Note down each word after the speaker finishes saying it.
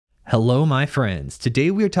Hello, my friends.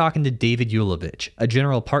 Today we are talking to David Yulovich, a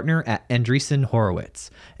general partner at Andreessen Horowitz,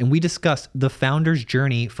 and we discuss the founder's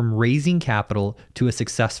journey from raising capital to a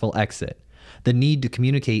successful exit, the need to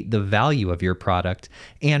communicate the value of your product,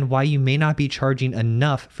 and why you may not be charging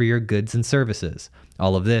enough for your goods and services.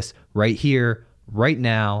 All of this right here, right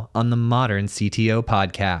now on the Modern CTO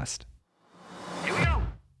Podcast. Here we go.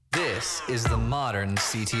 This is the Modern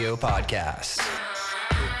CTO Podcast.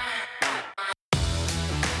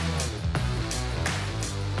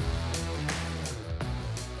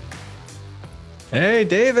 Hey,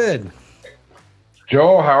 David.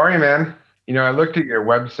 Joel, how are you, man? I looked at your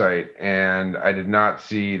website and I did not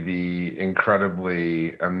see the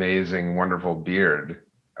incredibly amazing, wonderful beard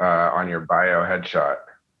on your bio headshot.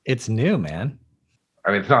 It's new, man.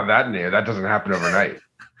 I mean, it's not that new. That doesn't happen overnight.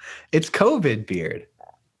 It's COVID beard.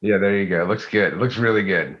 Yeah, there you go. It looks good. It looks really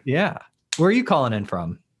good. Yeah. Where are you calling in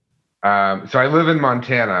from? So I live in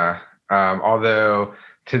Montana, although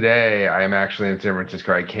today I am actually in San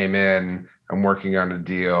Francisco. I came in. I'm working on a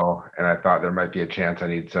deal, and I thought there might be a chance I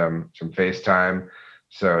need some FaceTime.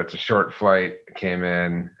 So it's a short flight. I came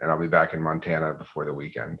in, and I'll be back in Montana before the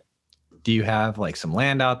weekend. Do you have like some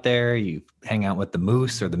land out there? You hang out with the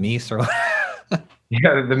moose or the meese or what?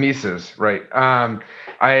 Yeah, the Mises, right.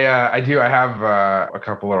 I do. I have a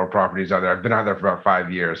couple little properties out there. I've been out there for about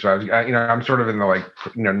 5 years. So I'm sort of in the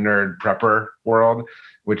nerd prepper world,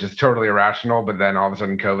 which is totally irrational. But then all of a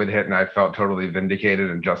sudden COVID hit and I felt totally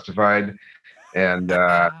vindicated and justified. And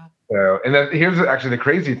here's actually the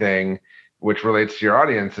crazy thing, which relates to your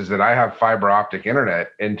audience, is that I have fiber optic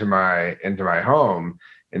internet into my home.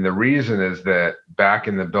 And the reason is that back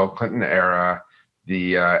in the Bill Clinton era,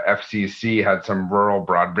 the FCC had some rural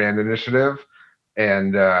broadband initiative.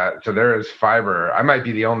 And so there is fiber. I might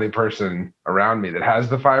be the only person around me that has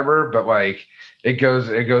the fiber, but it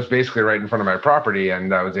goes basically right in front of my property.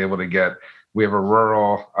 And I was able to we have a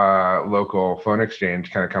rural local phone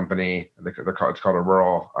exchange kind of company. It's called a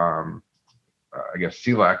rural,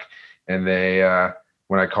 CLEC. And they,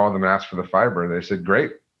 when I called them and asked for the fiber, they said,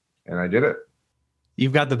 great. And I did it.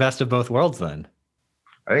 You've got the best of both worlds then.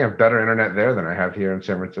 I think I have better internet there than I have here in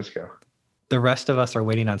San Francisco. The rest of us are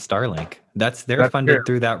waiting on Starlink. They're funded true.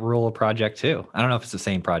 through that rural project too. I don't know if it's the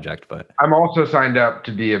same project, but I'm also signed up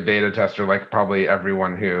to be a beta tester, like probably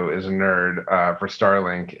everyone who is a nerd, for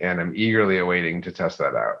Starlink, and I'm eagerly awaiting to test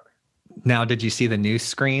that out. Now, did you see the new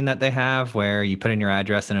screen that they have where you put in your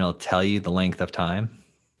address and it'll tell you the length of time?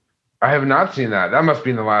 I have not seen that. That must be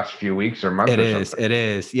in the last few weeks or months. It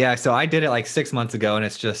is. Yeah. So I did it like 6 months ago and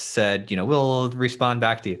it's just said, we'll respond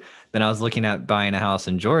back to you. Then I was looking at buying a house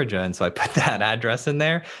in Georgia. And so I put that address in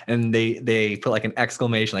there and they put like an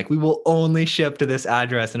exclamation, like, we will only ship to this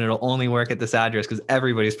address and it'll only work at this address, because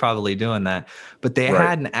everybody's probably doing that. But they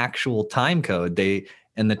had an actual time code.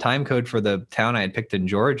 And the time code for the town I had picked in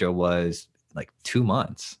Georgia was like 2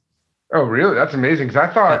 months. Oh, really? That's amazing. Because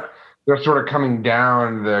I thought they're sort of coming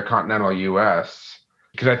down the continental U.S.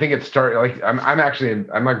 because I think it started I'm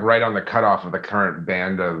like right on the cutoff of the current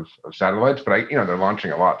band of satellites, but they're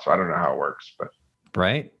launching a lot, so I don't know how it works. But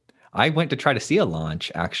right, I went to try to see a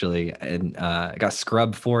launch actually, and got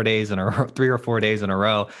scrubbed 4 days in a row, 3 or 4 days in a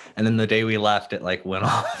row, and then the day we left, it went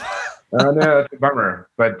off. No, that's a bummer,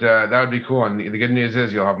 but that would be cool. And the good news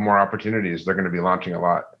is you'll have more opportunities. They're going to be launching a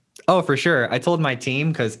lot. Oh, for sure. I told my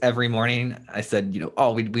team, because every morning I said,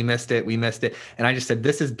 we missed it. And I just said,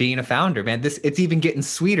 this is being a founder, man. It's even getting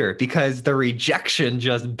sweeter because the rejection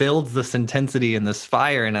just builds this intensity and this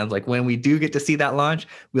fire. And I was like, when we do get to see that launch,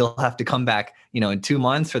 we'll have to come back, in 2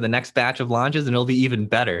 months for the next batch of launches, and it'll be even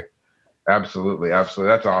better. Absolutely. That's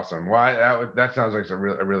awesome. Well, that sounds like a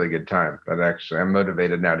really good time. I'm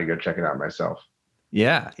motivated now to go check it out myself.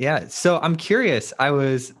 Yeah. So I'm curious. I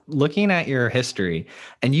was looking at your history,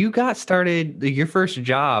 and you got started. Your first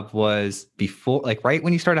job was before, right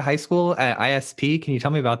when you started high school at ISP. Can you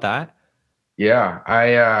tell me about that? Yeah,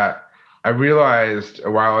 I realized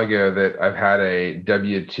a while ago that I've had a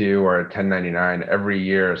W-2 or a 1099 every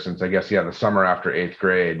year since the summer after 8th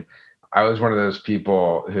grade. I was one of those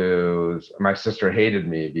people my sister hated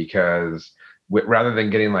me because rather than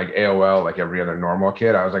getting like AOL like every other normal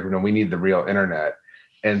kid, I was like, no, we need the real internet.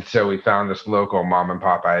 And so we found this local mom and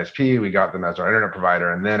pop ISP. We got them as our internet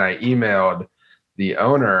provider. And then I emailed the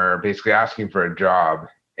owner basically asking for a job.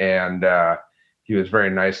 And he was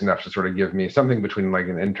very nice enough to sort of give me something between like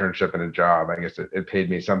an internship and a job. I guess it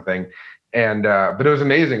paid me something. And but it was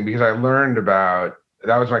amazing because I learned that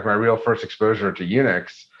was like my real first exposure to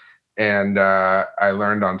Unix. And I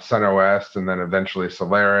learned on SunOS and then eventually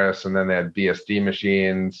Solaris. And then they had BSD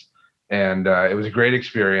machines. And it was a great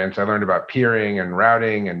experience. I learned about peering and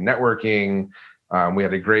routing and networking. We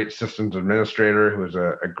had a great systems administrator who was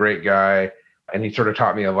a great guy. And he sort of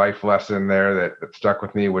taught me a life lesson there that stuck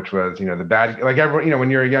with me, which was, the bad, like everyone, when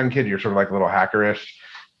you're a young kid, you're sort of like a little hackerish.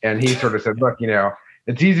 And he sort of said, look,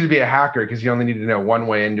 it's easy to be a hacker because you only need to know one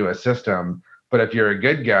way into a system. But if you're a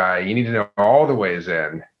good guy, you need to know all the ways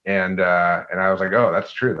in. And I was like, oh,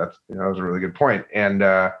 that's true. That was a really good point. And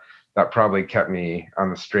that probably kept me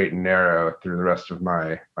on the straight and narrow through the rest of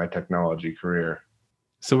my technology career.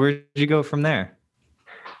 So where did you go from there?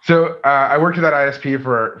 So I worked at that ISP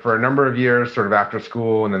for a number of years, sort of after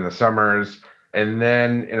school and in the summers. And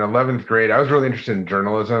then in 11th grade, I was really interested in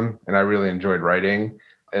journalism and I really enjoyed writing.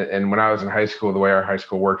 And when I was in high school, the way our high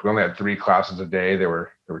school worked, we only had 3 classes a day. There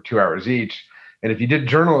were 2 hours each. And if you did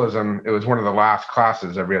journalism, it was one of the last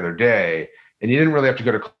classes every other day. And you didn't really have to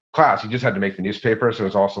go to class. You just had to make the newspaper. So it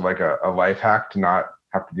was also like a life hack to not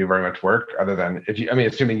have to do very much work other than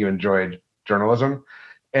assuming you enjoyed journalism.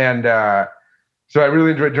 And so I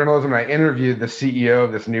really enjoyed journalism. I interviewed the CEO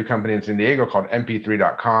of this new company in San Diego called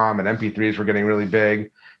MP3.com, and MP3s were getting really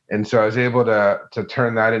big. And so I was able to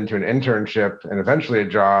turn that into an internship and eventually a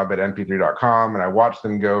job at MP3.com. And I watched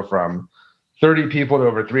them go from 30 people to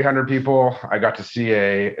over 300 people. I got to see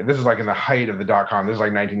this is like in the height of the .com. This is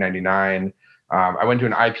like 1999. I went to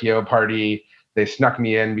an IPO party. They snuck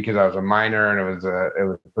me in because I was a minor and it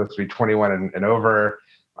was supposed to be 21 and over.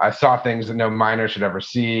 I saw things that no minor should ever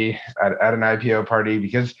see at an IPO party,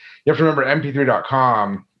 because you have to remember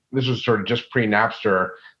MP3.com, this was sort of just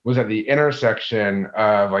pre-Napster, was at the intersection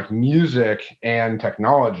of like music and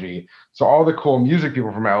technology. So all the cool music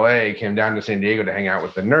people from LA came down to San Diego to hang out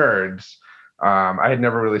with the nerds. I had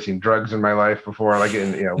never really seen drugs in my life before, like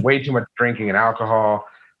way too much drinking and alcohol.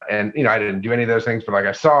 And, I didn't do any of those things, but like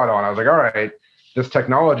I saw it all and I was like, all right, this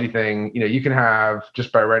technology thing, you can have,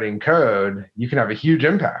 just by writing code, you can have a huge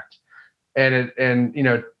impact. And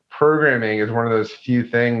programming is one of those few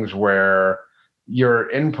things where your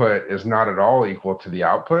input is not at all equal to the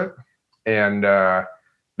output. And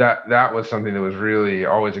that was something that was really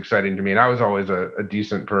always exciting to me. And I was always a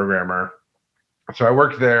decent programmer. So I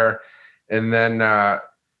worked there, and then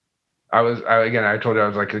I told you I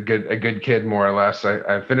was like a good kid, more or less.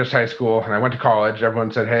 I finished high school and I went to college.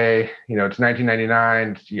 Everyone said, hey, it's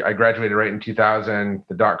 1999. I graduated right in 2000.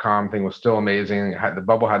 The .com thing was still amazing. The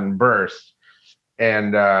bubble hadn't burst.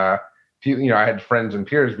 And, I had friends and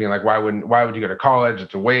peers being like, why would you go to college?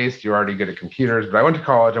 It's a waste. You're already good at computers. But I went to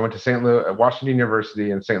college. I went to Washington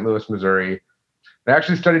University in St. Louis, Missouri. I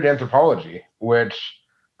actually studied anthropology, which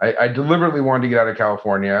I deliberately wanted to get out of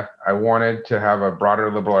California. I wanted to have a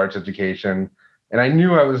broader liberal arts education. And I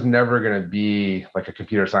knew I was never going to be like a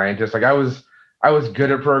computer scientist. Like I was good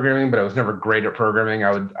at programming, but I was never great at programming.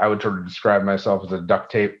 I would sort of describe myself as a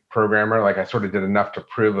duct tape programmer. Like I sort of did enough to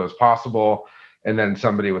prove it was possible. And then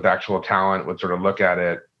somebody with actual talent would sort of look at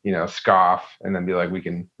it, scoff, and then be like, we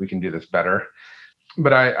can do this better.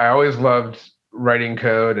 But I always loved writing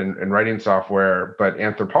code and writing software, but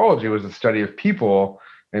anthropology was the study of people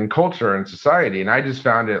and culture and society. And I just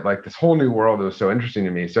found it like this whole new world that was so interesting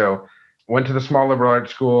to me. So went to the small liberal arts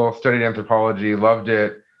school, studied anthropology, loved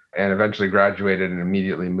it, and eventually graduated and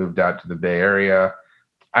immediately moved out to the Bay Area.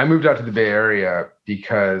 I moved out to the Bay Area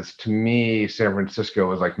because to me, San Francisco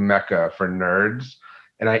was like Mecca for nerds.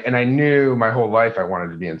 And I knew my whole life I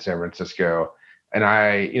wanted to be in San Francisco.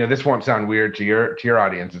 And this won't sound weird to your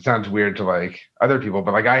audience. It sounds weird to like other people,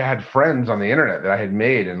 but like I had friends on the internet that I had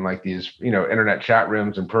made in like these, internet chat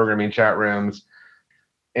rooms and programming chat rooms.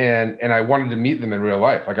 And I wanted to meet them in real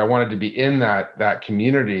life. Like I wanted to be in that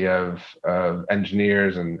community of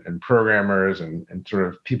engineers and programmers and sort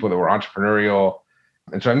of people that were entrepreneurial.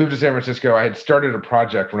 And so I moved to San Francisco. I had started a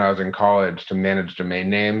project when I was in college to manage domain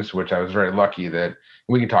names, which I was very lucky that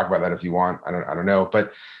we can talk about that if you want. I don't know,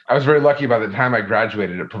 but I was very lucky by the time I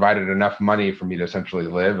graduated, it provided enough money for me to essentially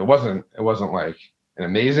live. It wasn't like an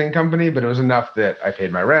amazing company, but it was enough that I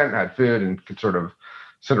paid my rent, had food, and could sort of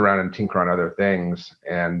sit around and tinker on other things.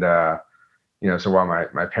 And, so while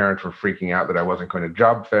my parents were freaking out that I wasn't going to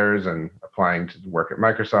job fairs and applying to work at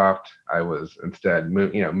Microsoft, I was instead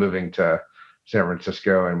moving to San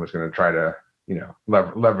Francisco and was going to try to,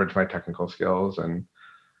 leverage my technical skills. And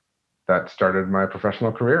that started my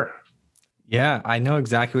professional career. Yeah, I know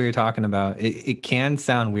exactly what you're talking about. It can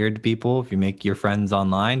sound weird to people if you make your friends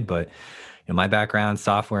online, but my background,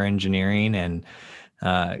 software engineering, and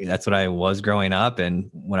that's what I was growing up. And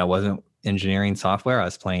when I wasn't engineering software, I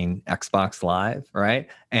was playing Xbox Live, right?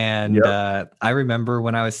 And Yep. I remember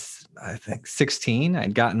when I was, I think, 16,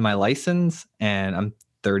 I'd gotten my license, and I'm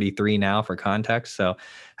 33 now for context. So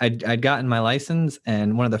I'd gotten my license,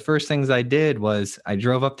 and one of the first things I did was I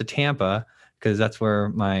drove up to Tampa because that's where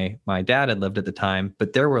my dad had lived at the time.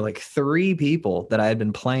 But there were like 3 people that I had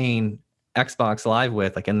been playing Xbox Live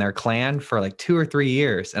with, like in their clan for like 2 or 3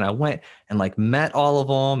 years. And I went and like met all of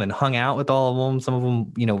them and hung out with all of them. Some of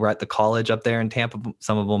them, were at the college up there in Tampa.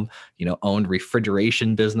 Some of them, owned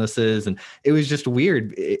refrigeration businesses. And it was just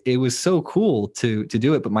weird. It was so cool to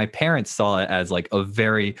do it. But my parents saw it as like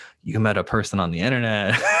you met a person on the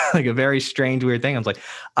internet, like a very strange, weird thing. I was like,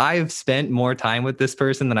 I've spent more time with this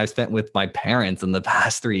person than I've spent with my parents in the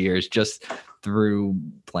past 3 years just through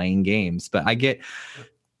playing games. But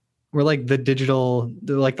we're like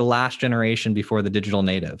the last generation before the digital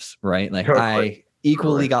natives, right? Like Totally. I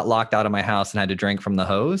equally got locked out of my house and had to drink from the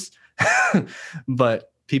hose.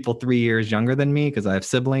 But people 3 years younger than me, because I have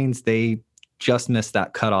siblings, they just missed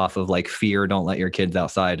that cutoff of like fear. Don't let your kids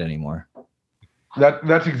outside anymore.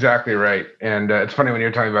 That's exactly right. And it's funny when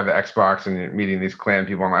you're talking about the Xbox and you're meeting these clan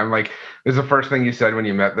people. I'm like, this is the first thing you said when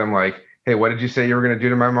you met them. Like, hey, what did you say you were going to do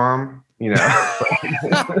to my mom? We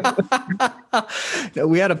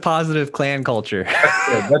had a positive clan culture.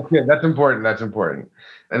 That's good. That's important.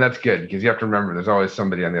 And that's good because you have to remember there's always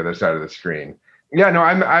somebody on the other side of the screen. Yeah, no,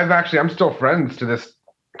 I'm still friends to this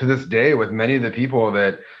day with many of the people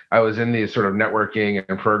that I was in these sort of networking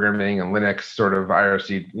and programming and Linux sort of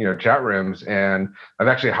IRC, chat rooms. And I've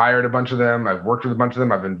actually hired a bunch of them. I've worked with a bunch of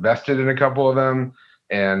them. I've invested in a couple of them.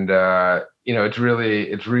 And,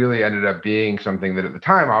 it's really ended up being something that at the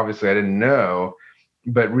time, obviously I didn't know,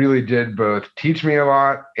 but really did both teach me a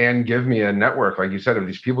lot and give me a network, like you said, of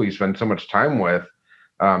these people you spend so much time with,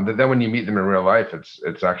 that then when you meet them in real life,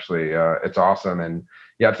 it's actually, it's awesome. And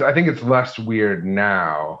yeah, I think it's less weird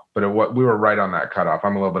now, but we were right on that cutoff.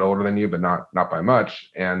 I'm a little bit older than you, but not by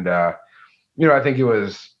much. And, I think it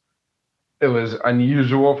was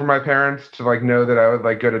unusual for my parents to like know that I would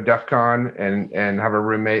like go to DEF CON and have a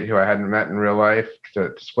roommate who I hadn't met in real life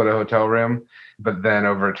to split a hotel room. But then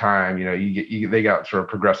over time, they got sort of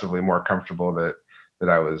progressively more comfortable that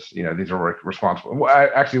I was, these are responsible. Well,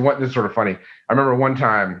 this is sort of funny. I remember one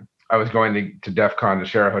time I was going to DEF CON to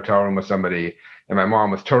share a hotel room with somebody, and my mom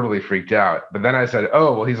was totally freaked out. But then I said,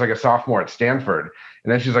 oh, well, he's like a sophomore at Stanford.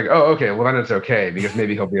 And then she's like, oh, okay, well, then it's okay because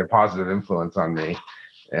maybe he'll be a positive influence on me.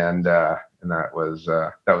 And that was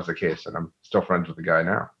the case, and I'm still friends with the guy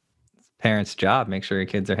now. Parents' job, make sure your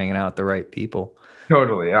kids are hanging out with the right people.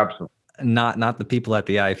 Totally, absolutely. Not the people at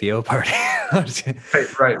the IPO party.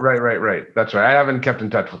 Right. That's right. I haven't kept in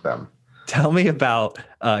touch with them. Tell me about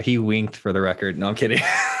he winked for the record. No, I'm kidding.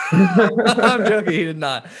 I'm joking. He did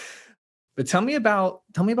not. But tell me about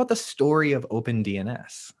the story of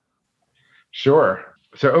OpenDNS. Sure.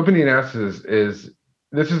 So OpenDNS is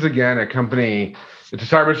this is again a company. It's a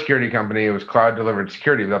cybersecurity company. It was cloud delivered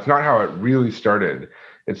security, but that's not how it really started.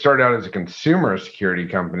 It started out as a consumer security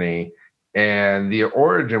company. And the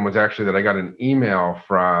origin was actually that I got an email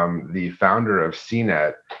from the founder of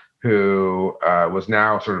CNET, who was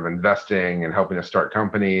now sort of investing and helping us start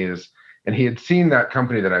companies. And he had seen that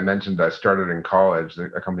company that I mentioned that I started in college,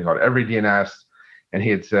 a company called EveryDNS. And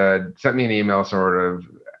he had sent me an email sort of,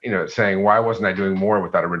 saying, why wasn't I doing more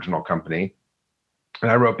with that original company? And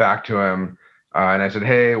I wrote back to him and I said,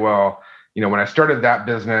 hey, well, when I started that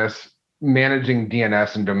business, managing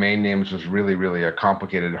DNS and domain names was really, really a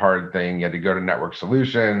complicated, hard thing. You had to go to Network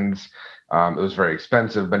Solutions. It was very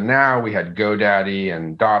expensive. But now we had GoDaddy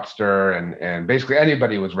and Dotster, and basically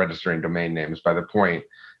anybody was registering domain names by the point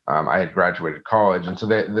I had graduated college. And so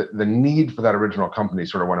the need for that original company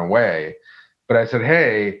sort of went away. But I said,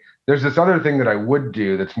 hey, there's this other thing that I would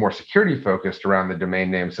do that's more security focused around the domain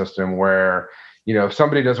name system where, if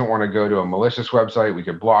somebody doesn't want to go to a malicious website, we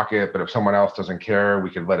could block it. But if someone else doesn't care, we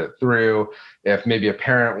could let it through. If maybe a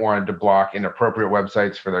parent wanted to block inappropriate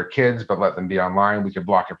websites for their kids, but let them be online, we could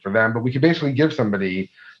block it for them. But we could basically give somebody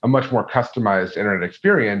a much more customized internet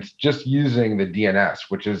experience just using the DNS,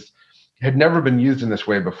 which had never been used in this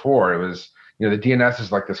way before. It was, the DNS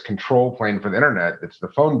is like this control plane for the internet. It's the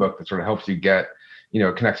phone book that sort of helps you get,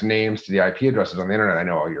 connects names to the IP addresses on the internet. I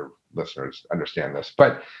know all your listeners understand this,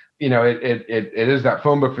 but it is that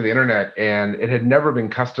phone book for the internet, and it had never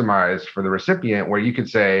been customized for the recipient where you could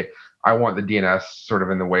say, I want the DNS sort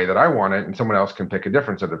of in the way that I want it, and someone else can pick a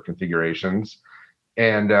different set of configurations.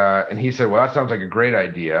 And he said, well, that sounds like a great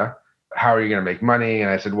idea. How are you going to make money?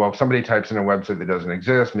 And I said, well, if somebody types in a website that doesn't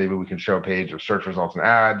exist, maybe we can show a page of search results and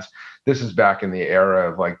ads. This is back in the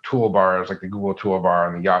era of like toolbars, like the Google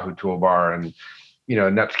toolbar and the Yahoo toolbar, and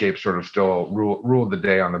Netscape sort of still ruled the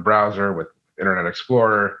day on the browser with Internet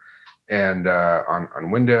Explorer and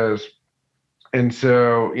on Windows. And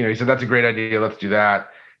so, he said, that's a great idea. Let's do that.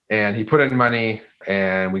 And he put in money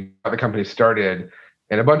and we got the company started,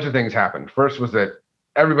 and a bunch of things happened. First was that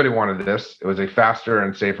everybody wanted this. It was a faster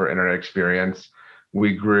and safer internet experience.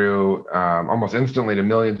 We grew almost instantly to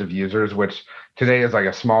millions of users, which today is like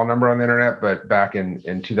a small number on the internet. But back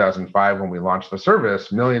in 2005, when we launched the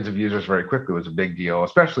service, millions of users very quickly was a big deal,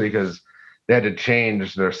 especially because they had to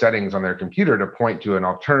change their settings on their computer to point to an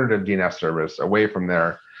alternative DNS service away from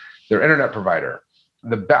their internet provider.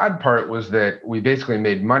 The bad part was that we basically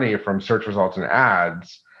made money from search results and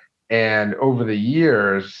ads. And over the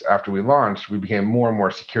years after we launched, we became more and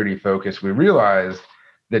more security focused. We realized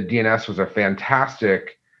that DNS was a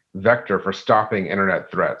fantastic vector for stopping internet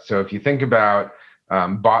threats. So if you think about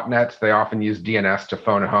botnets, they often use DNS to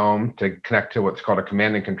phone home to connect to what's called a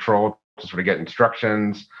command and control to sort of get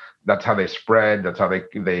instructions. That's how they spread. That's how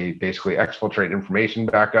they basically exfiltrate information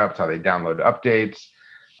back up. That's how they download updates.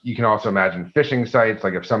 You can also imagine phishing sites,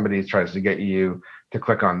 like if somebody tries to get you to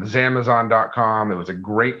click on Zamazon.com, it was a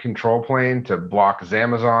great control plane to block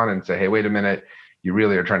Zamazon and say, hey, wait a minute, you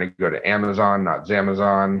really are trying to go to Amazon, not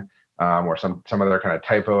Zamazon, or some other kind of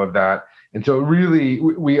typo of that. And so really,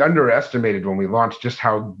 we underestimated when we launched just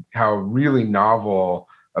how really novel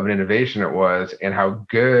of an innovation it was and how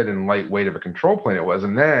good and lightweight of a control plane it was.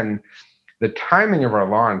 And then the timing of our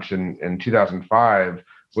launch in 2005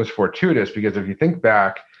 was fortuitous because if you think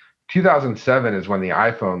back, 2007 is when the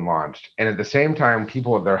iPhone launched. And at the same time,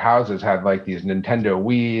 people at their houses had like these Nintendo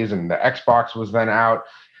Wiis and the Xbox was then out.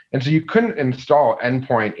 And so you couldn't install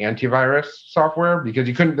endpoint antivirus software because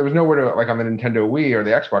there was nowhere to, like on the Nintendo Wii or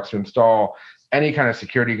the Xbox, to install any kind of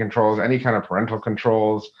security controls, any kind of parental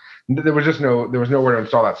controls. There was nowhere to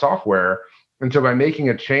install that software. And so by making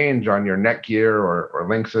a change on your Netgear or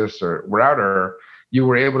Linksys or router, you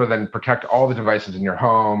were able to then protect all the devices in your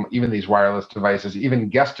home, even these wireless devices, even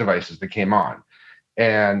guest devices that came on.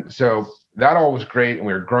 And so that all was great, and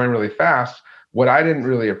we were growing really fast. What I didn't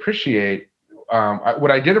really appreciate, what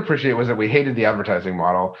I did appreciate was that we hated the advertising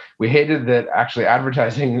model. We hated that actually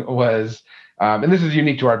advertising was, and this is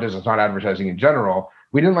unique to our business, not advertising in general.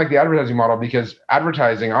 We didn't like the advertising model because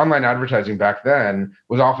online advertising back then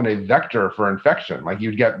was often a vector for infection. Like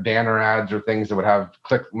you'd get banner ads or things that would have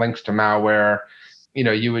click links to malware. We're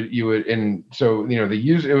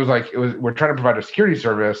trying to provide a security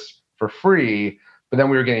service for free, but then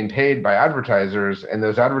we were getting paid by advertisers, and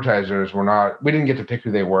those advertisers we didn't get to pick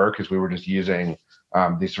who they were because we were just using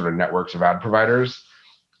these sort of networks of ad providers.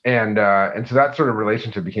 And so that sort of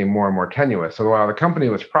relationship became more and more tenuous. So while the company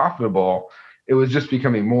was profitable, it was just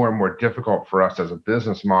becoming more and more difficult for us as a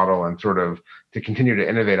business model and sort of to continue to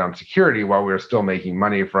innovate on security while we were still making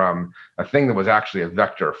money from a thing that was actually a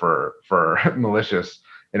vector for malicious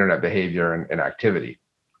internet behavior and activity.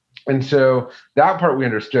 And so that part we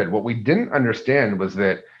understood. What we didn't understand was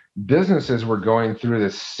that businesses were going through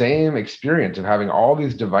this same experience of having all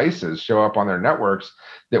these devices show up on their networks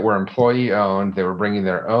that were employee owned. They were bringing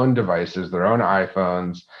their own devices, their own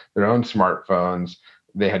iPhones, their own smartphones.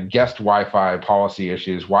 They had guest Wi-Fi policy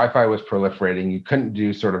issues. Wi-Fi was proliferating. You couldn't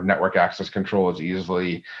do sort of network access control as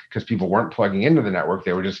easily because people weren't plugging into the network.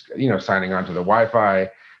 They were just, signing on to the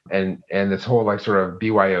Wi-Fi. And this whole like sort of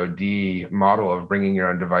BYOD model of bringing your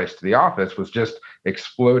own device to the office was just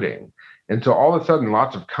exploding. And so all of a sudden,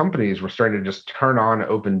 lots of companies were starting to just turn on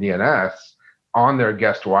OpenDNS on their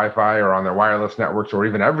guest Wi-Fi or on their wireless networks or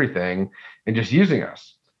even everything and just using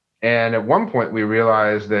us. And at one point we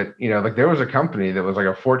realized that, there was a company that was like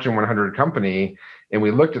a Fortune 100 company, and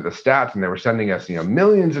we looked at the stats and they were sending us,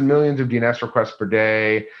 millions and millions of DNS requests per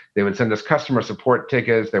day. They would send us customer support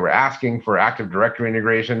tickets. They were asking for Active Directory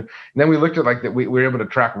integration. And then we looked at like that we were able to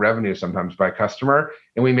track revenue sometimes by customer,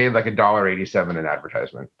 and we made like $1.87 in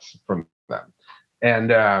advertisements from them.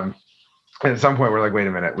 And at some point we're like, wait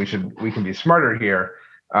a minute, we can be smarter here.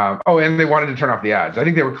 And they wanted to turn off the ads. I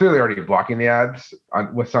think they were clearly already blocking the ads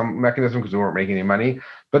with some mechanism because we weren't making any money.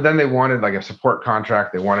 But then they wanted like a support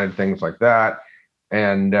contract. They wanted things like that.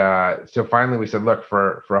 And so finally we said, look,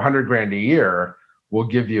 for $100,000 a year, we'll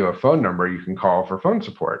give you a phone number you can call for phone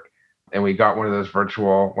support. And we got one of those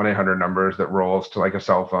virtual 1-800 numbers that rolls to like a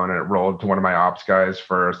cell phone, and it rolled to one of my ops guys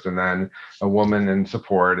first, and then a woman in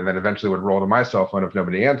support, and then eventually would roll to my cell phone if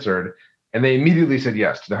nobody answered. And they immediately said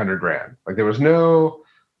yes to the $100,000. Like there was no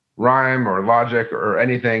rhyme or logic or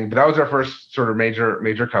anything, but that was our first sort of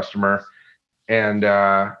major customer. And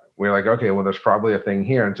we're like, okay, well, there's probably a thing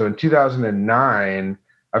here. And so in 2009,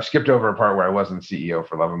 I've skipped over a part where I wasn't CEO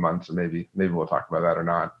for 11 months, and maybe we'll talk about that or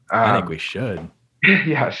not. I think we should.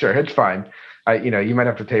 Yeah, sure, it's fine. You might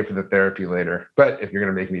have to pay for the therapy later, but if you're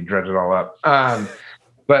gonna make me dredge it all up.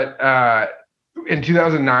 But in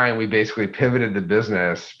 2009, we basically pivoted the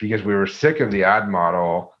business because we were sick of the ad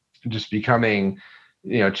model just becoming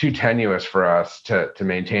too tenuous for us to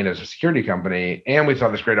maintain as a security company. And we saw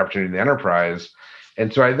this great opportunity in the enterprise.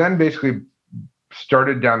 And so I then basically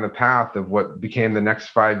started down the path of what became the next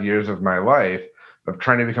 5 years of my life of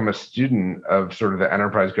trying to become a student of sort of the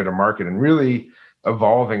enterprise go-to-market and really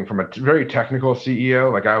evolving from a very technical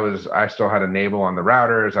CEO. Like I still had enable on the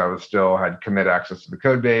routers. I was still had commit access to the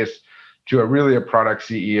code base, to a product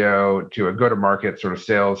CEO, to a go-to-market sort of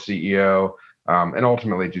sales CEO, and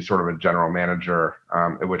ultimately to sort of a general manager,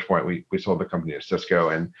 at which point we sold the company to Cisco.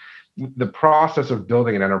 And the process of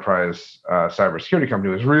building an enterprise cybersecurity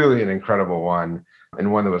company was really an incredible one,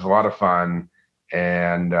 and one that was a lot of fun.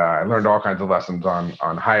 And I learned all kinds of lessons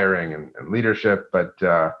on hiring and leadership. But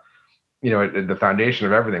the foundation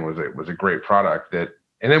of everything was a great product and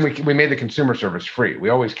then we made the consumer service free. We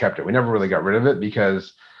always kept it. We never really got rid of it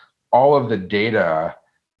because all of the data,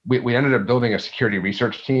 we ended up building a security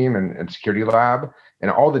research team and security lab, and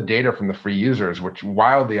all the data from the free users, which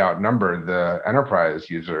wildly outnumbered the enterprise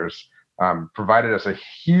users, provided us a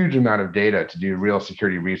huge amount of data to do real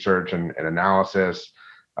security research and analysis,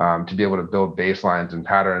 to be able to build baselines and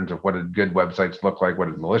patterns of what did good websites look like, what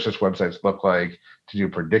did malicious websites look like, to do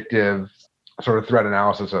predictive sort of threat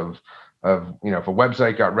analysis of if a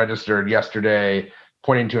website got registered yesterday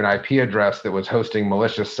pointing to an IP address that was hosting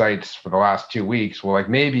malicious sites for the last 2 weeks. Well, like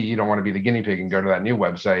maybe you don't want to be the guinea pig and go to that new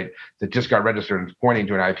website that just got registered and pointing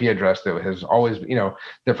to an IP address that has always, that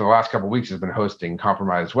for the last couple of weeks has been hosting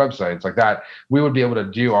compromised websites like that. We would be able to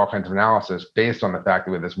do all kinds of analysis based on the fact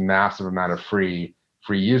that we have this massive amount of free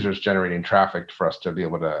users generating traffic for us to be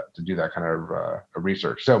able to do that kind of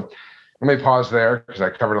research. So let me pause there because I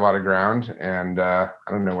covered a lot of ground, and I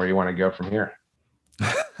don't know where you want to go from here.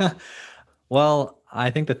 Well, I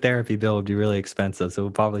think the therapy bill would be really expensive, so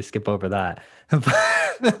we'll probably skip over that.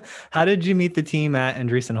 How did you meet the team at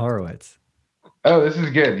Andreessen Horowitz? Oh, this is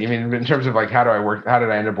good. You mean in terms of like how did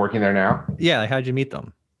I end up working there now? Yeah, like how'd you meet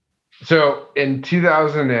them? So in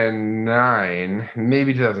 2009,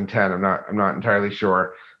 maybe 2010, I'm not entirely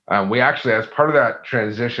sure. We actually, as part of that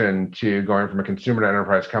transition to going from a consumer to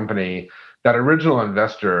enterprise company, that original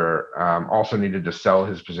investor also needed to sell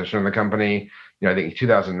his position in the company. I think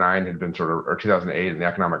 2009 had been or 2008, and the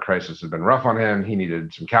economic crisis had been rough on him. He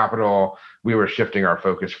needed some capital. We were shifting our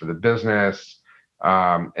focus for the business.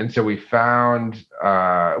 And so we found,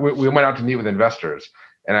 we went out to meet with investors.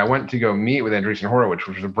 And I went to go meet with Andreessen Horowitz,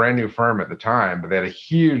 which was a brand new firm at the time, but they had a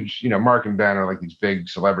huge, Mark and Ben are like these big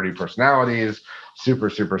celebrity personalities, super,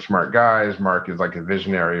 super smart guys. Mark is like a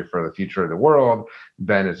visionary for the future of the world.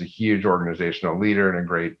 Ben is a huge organizational leader and a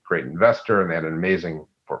great, great investor, and they had an amazing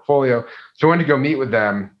portfolio. So I went to go meet with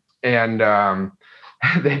them, and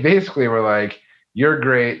they basically were like, you're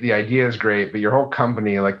great, the idea is great, but your whole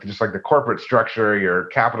company, like just like the corporate structure, your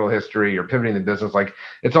capital history, you're pivoting the business, like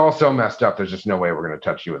it's all so messed up. There's just no way we're going to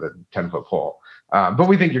touch you with a 10-foot pole. But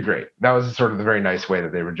we think you're great. That was sort of the very nice way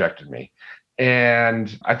that they rejected me.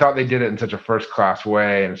 And I thought they did it in such a first-class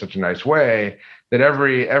way and in such a nice way that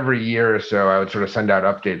every year or so I would sort of send out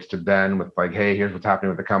updates to Ben with like, hey, here's what's happening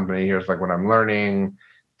with the company. Here's like what I'm learning.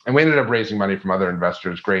 And we ended up raising money from other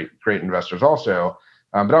investors, great investors also.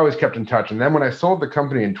 But I always kept in touch. And then when I sold the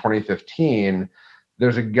company in 2015,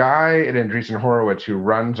 there's a guy at Andreessen Horowitz who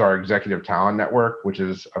runs our executive talent network, which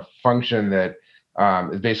is a function that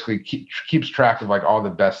is basically keeps track of like all the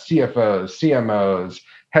best CFOs, CMOs,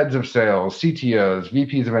 heads of sales, CTOs,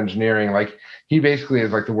 VPs of engineering. Like he basically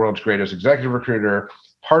is like the world's greatest executive recruiter.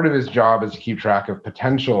 Part of his job is to keep track of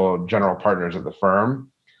potential general partners at the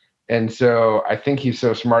firm. And so I think he's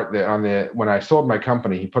so smart that when I sold my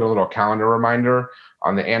company, he put a little calendar reminder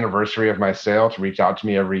on the anniversary of my sale to reach out to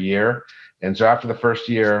me every year. And so after the first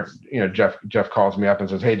year, Jeff calls me up and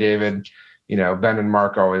says, hey, David, Ben and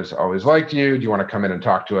Mark always liked you. Do you want to come in and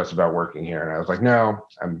talk to us about working here? And I was like, no,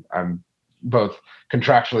 I'm both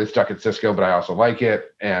contractually stuck at Cisco, but I also like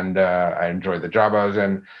it. And I enjoyed the job I was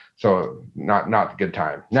in. So not a good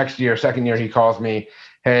time. Next year, second year, he calls me,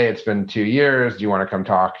 hey, it's been 2 years. Do you want to come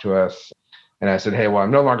talk to us? And I said, hey, well,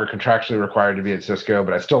 I'm no longer contractually required to be at Cisco,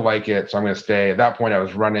 but I still like it. So I'm going to stay. At that point, I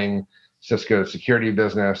was running Cisco's security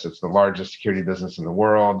business. It's the largest security business in the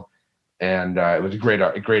world. And it was a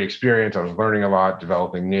great experience. I was learning a lot,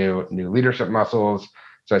 developing new leadership muscles.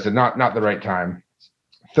 So I said, not the right time.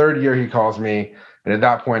 Third year, he calls me. And at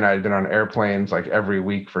that point, I had been on airplanes like every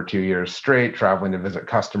week for 2 years straight, traveling to visit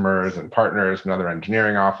customers and partners and other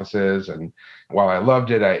engineering offices. And while I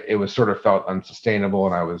loved it, it was sort of felt unsustainable.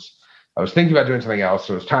 And I was thinking about doing something else.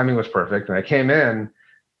 So his timing was perfect. And I came in,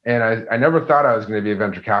 and I never thought I was going to be a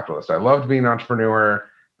venture capitalist. I loved being an entrepreneur.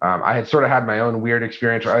 I had sort of had my own weird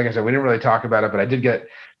experience. Like I said, we didn't really talk about it, but I did get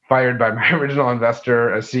fired by my original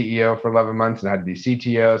investor as CEO for 11 months and had to be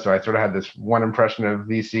CTO. So I sort of had this one impression of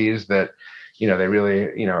VCs that, they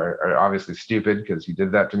really, are obviously stupid because he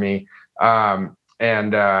did that to me. And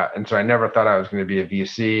so I never thought I was going to be a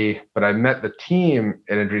VC, but I met the team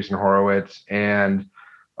at Andreessen Horowitz, and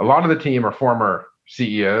a lot of the team are former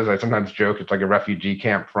CEOs. I sometimes joke it's like a refugee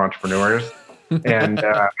camp for entrepreneurs. And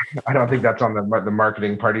I don't think that's on the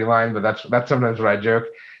marketing party line, but that's sometimes what I joke.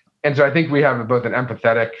 And so I think we have both an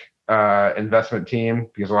empathetic investment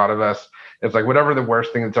team, because a lot of us, it's like whatever the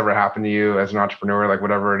worst thing that's ever happened to you as an entrepreneur, like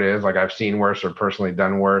whatever it is, like I've seen worse or personally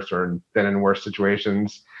done worse or been in worse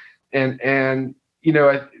situations. And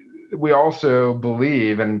we also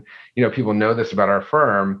believe, and people know this about our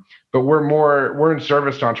firm, but we're in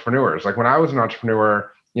service to entrepreneurs. Like when I was an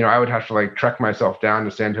entrepreneur, I would have to like trek myself down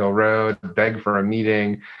to Sand Hill Road, beg for a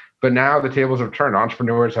meeting. But now the tables have turned.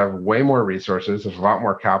 Entrepreneurs have way more resources. There's a lot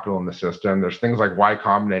more capital in the system. There's things like Y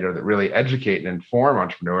Combinator that really educate and inform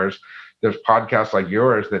entrepreneurs. There's podcasts like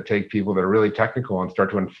yours that take people that are really technical and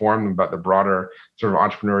start to inform them about the broader sort of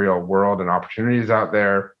entrepreneurial world and opportunities out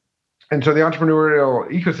there. And so the entrepreneurial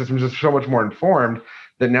ecosystem is just so much more informed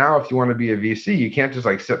that now if you want to be a VC, you can't just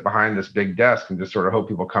like sit behind this big desk and just sort of hope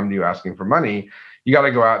people come to you asking for money. You got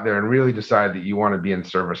to go out there and really decide that you want to be in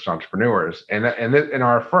service to entrepreneurs. And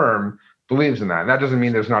our firm believes in that. And that doesn't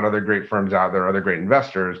mean there's not other great firms out there, other great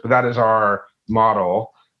investors, but that is our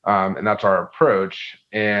model, and that's our approach.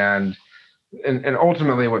 And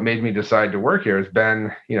ultimately what made me decide to work here is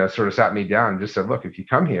Ben, sort of sat me down and just said, look, if you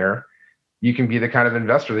come here, you can be the kind of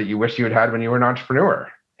investor that you wish you had had when you were an entrepreneur.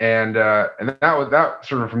 And that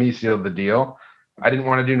sort of for me sealed the deal. I didn't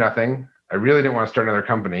want to do nothing. I really didn't want to start another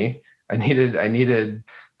company. I needed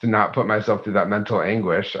to not put myself through that mental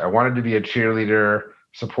anguish. I wanted to be a cheerleader,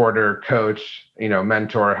 supporter, coach,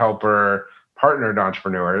 mentor, helper, partner to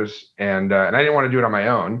entrepreneurs. And I didn't want to do it on my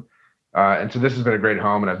own. And so this has been a great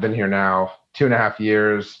home. And I've been here now 2.5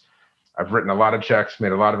 years. I've written a lot of checks,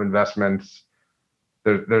 made a lot of investments.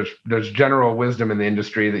 There's general wisdom in the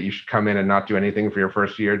industry that you should come in and not do anything for your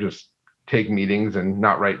first year. Just take meetings and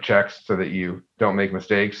not write checks so that you don't make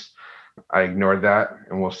mistakes. I ignored that,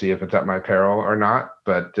 and we'll see if it's at my peril or not.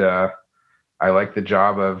 But I like the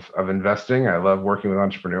job of investing. I love working with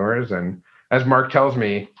entrepreneurs, and as Mark tells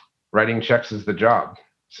me, writing checks is the job.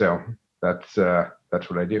 So that's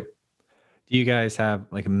what I do. Do you guys have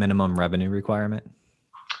like a minimum revenue requirement?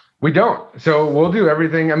 We don't. So we'll do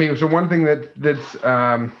everything. I mean, so one thing that's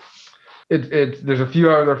there's a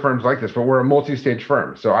few other firms like this, but we're a multi-stage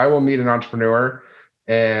firm. So I will meet an entrepreneur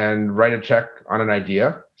and write a check on an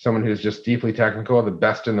idea, someone who's just deeply technical, the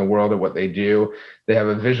best in the world at what they do. They have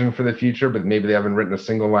a vision for the future, but maybe they haven't written a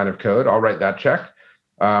single line of code. I'll write that check.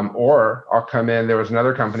 Or I'll come in. There was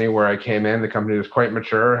another company where I came in. The company was quite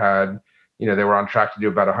mature, had, they were on track to do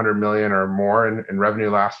about 100 million or more in revenue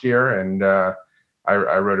last year. And I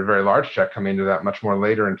wrote a very large check coming into that much more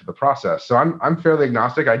later into the process. So I'm fairly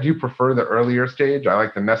agnostic. I do prefer the earlier stage. I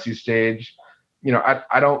like the messy stage.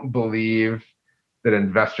 I don't believe that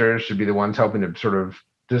investors should be the ones helping to sort of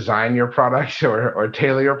design your product or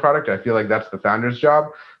tailor your product. I feel like that's the founder's job.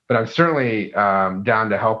 But I'm certainly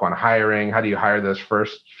down to help on hiring. How do you hire those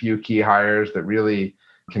first few key hires that really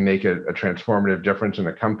can make a transformative difference in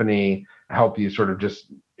a company, help you sort of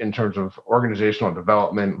just in terms of organizational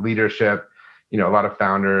development, leadership. A lot of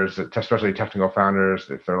founders, especially technical founders,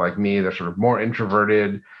 if they're like me, they're sort of more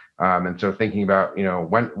introverted. And so thinking about,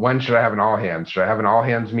 when should I have an all hands? Should I have an all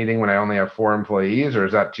hands meeting when I only have 4 employees, or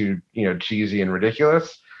is that too, cheesy and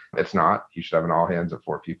ridiculous? It's not. You should have an all hands of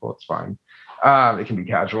 4 people. It's fine. It can be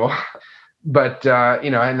casual. But,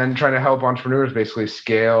 and then trying to help entrepreneurs basically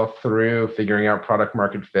scale through figuring out product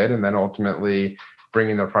market fit and then ultimately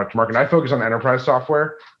bringing their product to market. And I focus on enterprise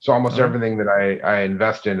software. So almost everything that I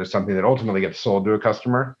invest in is something that ultimately gets sold to a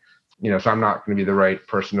customer. So I'm not going to be the right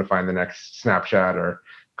person to find the next Snapchat or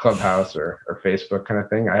Clubhouse or Facebook kind of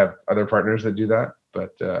thing. I have other partners that do that,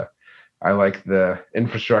 but I like the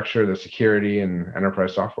infrastructure, the security, and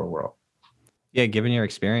enterprise software world. Yeah, given your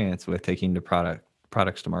experience with taking the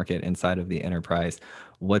products to market inside of the enterprise,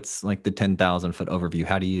 what's like the 10,000 foot overview?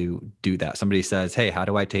 How do you do that? Somebody says, hey, how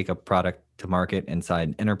do I take a product to market inside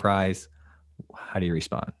an enterprise? How do you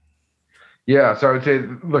respond? Yeah, so I would say,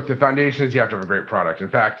 look, the foundation is you have to have a great product. In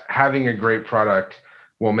fact, having a great product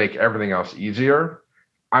will make everything else easier.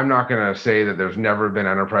 I'm not going to say that there's never been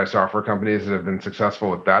enterprise software companies that have been successful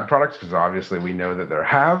with bad products, because obviously we know that there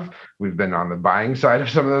have. We've been on the buying side of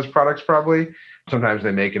some of those products probably. Sometimes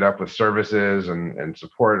they make it up with services and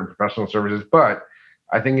support and professional services. But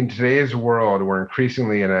I think in today's world, we're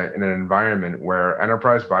increasingly in an environment where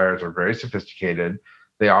enterprise buyers are very sophisticated.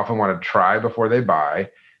 They often want to try before they buy.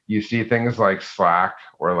 You see things like Slack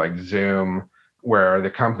or like Zoom, where the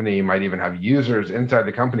company might even have users inside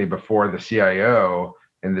the company before the CIO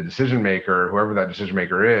and the decision maker, whoever that decision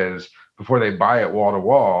maker is, before they buy it wall to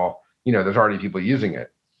wall, there's already people using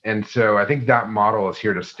it. And so I think that model is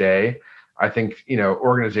here to stay. I think,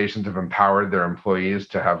 organizations have empowered their employees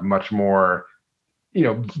to have much more,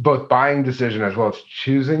 both buying decision as well as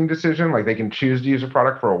choosing decision. Like they can choose to use a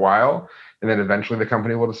product for a while, and then eventually the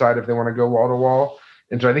company will decide if they want to go wall to wall.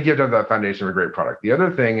 And so I think you have to have that foundation of a great product. The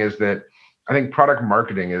other thing is that I think product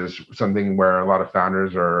marketing is something where a lot of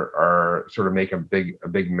founders are sort of make a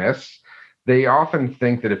big miss. They often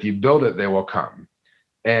think that if you build it, they will come.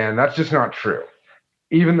 And that's just not true.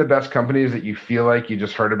 Even the best companies that you feel like you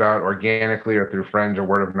just heard about organically or through friends or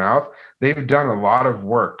word of mouth, they've done a lot of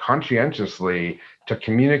work conscientiously to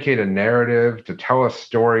communicate a narrative, to tell a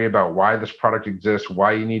story about why this product exists,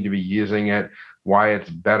 why you need to be using it, why it's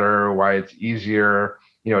better, why it's easier.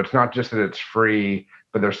 It's not just that it's free,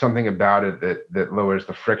 but there's something about it that lowers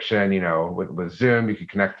the friction. With Zoom, you could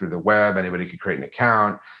connect through the web. Anybody could create an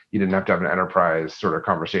account. You didn't have to have an enterprise sort of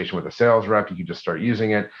conversation with a sales rep. You could just start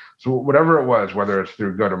using it. So whatever it was, whether it's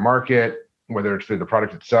through go-to-market, whether it's through the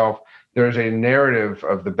product itself, there's a narrative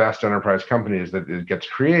of the best enterprise companies that it gets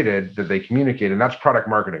created that they communicate, and that's product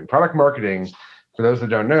marketing. Product marketing, for those that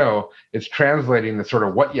don't know, it's translating the sort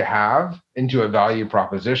of what you have into a value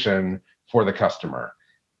proposition for the customer.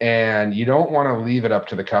 And you don't want to leave it up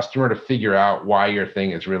to the customer to figure out why your thing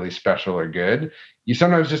is really special or good. You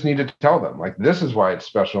sometimes just need to tell them, like, this is why it's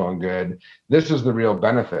special and good. This is the real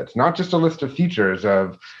benefits, not just a list of features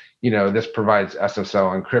of, this provides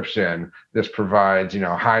SSL encryption. This provides,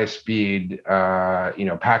 high speed,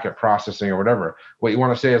 packet processing or whatever. What you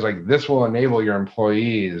want to say is like, this will enable your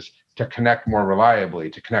employees to connect more reliably,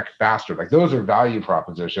 to connect faster. Like those are value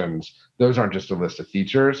propositions. Those aren't just a list of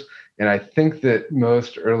features. And I think that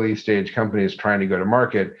most early stage companies trying to go to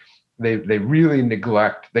market, they really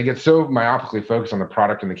neglect, they get so myopically focused on the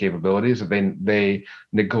product and the capabilities that they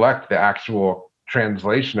neglect the actual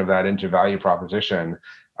translation of that into value proposition.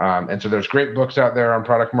 And so there's great books out there on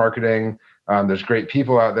product marketing. There's great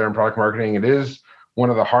people out there in product marketing. It is one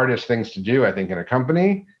of the hardest things to do, I think, in a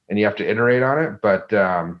company, and you have to iterate on it. But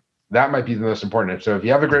that might be the most important. And so if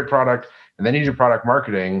you have a great product and then you do product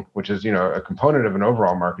marketing, which is, a component of an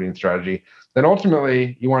overall marketing strategy, then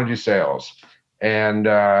ultimately you want to do sales. And,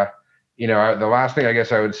 the last thing I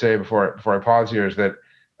guess I would say before I pause here is that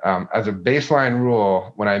as a baseline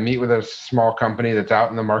rule, when I meet with a small company that's out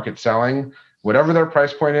in the market selling, whatever their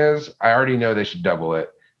price point is, I already know they should double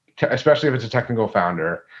it, especially if it's a technical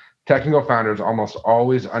founder. Technical founders almost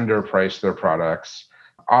always underprice their products.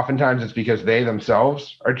 Oftentimes it's because they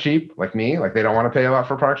themselves are cheap, like me, like they don't want to pay a lot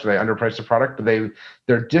for products, so they underprice the product, but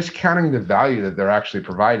they're discounting the value that they're actually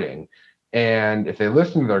providing. And if they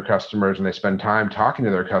listen to their customers and they spend time talking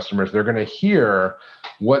to their customers, they're going to hear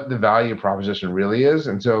what the value proposition really is.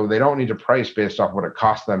 And so they don't need to price based off what it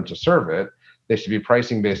costs them to serve it. They should be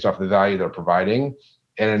pricing based off the value they're providing.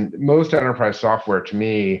 And most enterprise software, to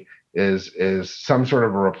me, is some sort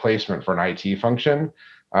of a replacement for an IT function.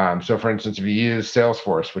 So, for instance, if you use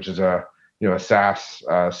Salesforce, which is a SaaS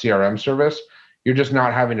CRM service, you're just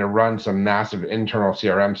not having to run some massive internal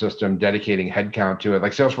CRM system, dedicating headcount to it.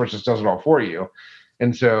 Like Salesforce just does it all for you.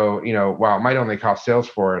 And so, while it might only cost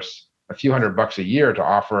Salesforce a few $100 a year to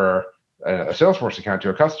offer a Salesforce account to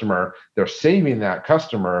a customer, they're saving that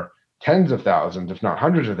customer tens of thousands, if not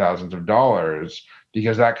hundreds of thousands of dollars,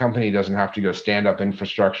 because that company doesn't have to go stand up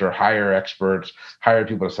infrastructure, hire experts, hire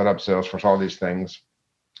people to set up Salesforce, all these things.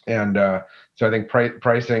 And so I think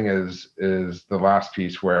pricing is the last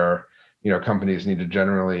piece where companies need to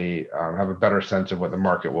generally have a better sense of what the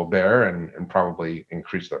market will bear and probably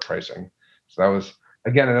increase their pricing. So that was,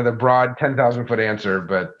 again, another broad 10,000 foot answer,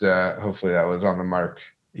 but hopefully that was on the mark.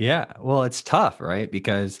 Yeah, well, it's tough, right?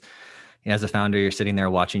 Because as a founder, you're sitting there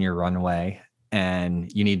watching your runway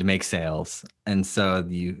and you need to make sales. And so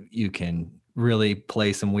you can really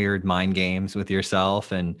play some weird mind games with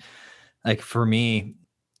yourself. And like for me,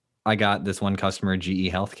 I got this one customer,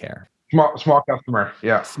 GE Healthcare. Small customer.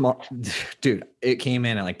 Yeah. Small, dude, it came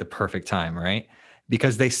in at like the perfect time, right?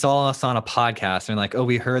 Because they saw us on a podcast and like, oh,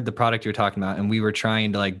 we heard the product you're talking about. And we were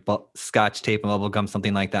trying to like scotch tape and bubble gum,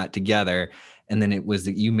 something like that together. And then it was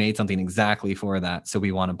that you made something exactly for that. So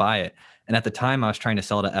we want to buy it. And at the time I was trying to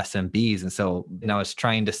sell to SMBs. And so I was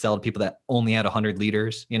trying to sell to people that only had 100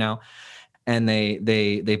 liters, and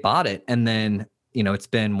they bought it. And then, it's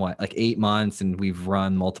been like 8 months and we've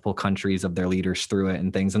run multiple countries of their leaders through it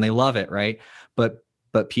and things, and they love it. Right. But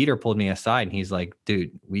But Peter pulled me aside and he's like,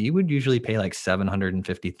 dude, we would usually pay like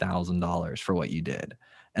 $750,000 for what you did.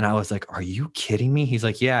 And I was like, are you kidding me? He's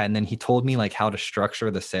like, yeah. And then he told me like how to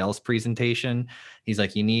structure the sales presentation. He's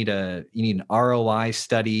like, you need an ROI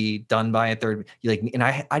study done by a third. Like, and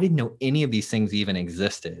I didn't know any of these things even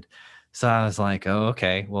existed. So I was like, oh,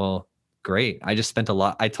 okay, well, great. I just spent a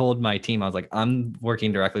lot. I told my team, I was like, I'm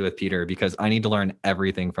working directly with Peter because I need to learn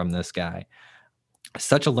everything from this guy.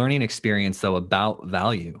 Such a learning experience though about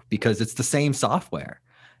value because it's the same software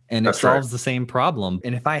and it That's right. solves the same problem.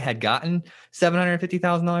 And if I had gotten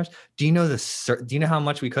 $750,000, do you know how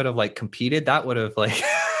much we could have like competed? That would have like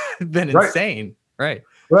been Right. insane. Right.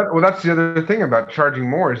 Well, that's the other thing about charging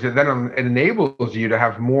more is that then it enables you to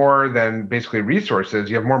have more than basically resources.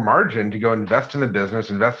 You have more margin to go invest in the business,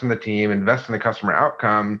 invest in the team, invest in the customer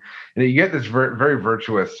outcome, and you get this very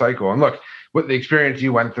virtuous cycle. And look, what the experience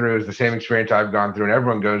you went through is the same experience I've gone through, and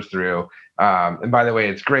everyone goes through. And by the way,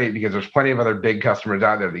 it's great because there's plenty of other big customers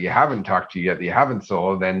out there that you haven't talked to yet, that you haven't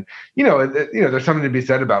sold. And there's something to be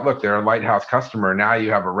said about, look, they're a lighthouse customer. Now you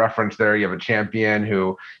have a reference there. You have a champion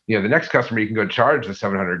who, the next customer you can go charge the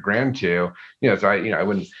 700 grand to. So I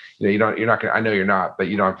wouldn't, you're not gonna. I know you're not, but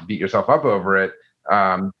you don't have to beat yourself up over it.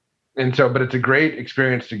 But it's a great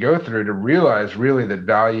experience to go through to realize really that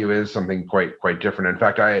value is something quite different. In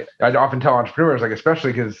fact, I'd often tell entrepreneurs, like,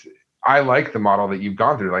 especially because I like the model that you've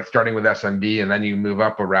gone through, like starting with SMB and then you move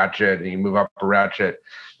up a ratchet and you move up a ratchet.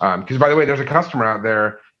 Because by the way, there's a customer out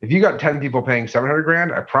there. If you got 10 people paying 700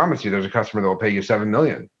 grand, I promise you there's a customer that will pay you $7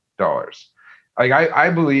 million. Like I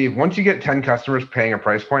believe once you get 10 customers paying a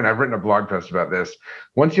price point, I've written a blog post about this.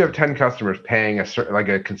 Once you have 10 customers paying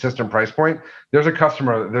a consistent price point, there's at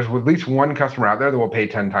least one customer out there that will pay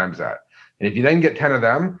 10 times that. And if you then get 10 of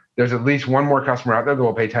them, there's at least one more customer out there that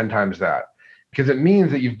will pay 10 times that. Because it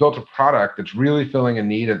means that you've built a product that's really filling a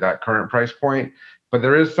need at that current price point. But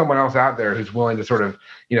there is someone else out there who's willing to sort of,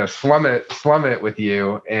 slum it with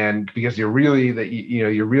you, and because you're really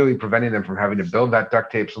preventing them from having to build that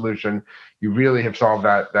duct tape solution. You really have solved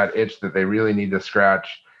that itch that they really need to scratch,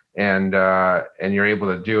 and you're able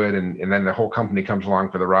to do it, and then the whole company comes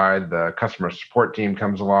along for the ride. The customer support team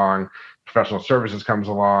comes along, professional services comes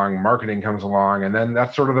along, marketing comes along, and then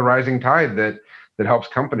that's sort of the rising tide that helps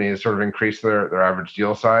companies sort of increase their average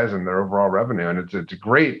deal size and their overall revenue. And it's a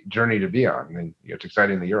great journey to be on. And it's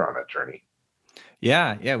exciting that you're on that journey.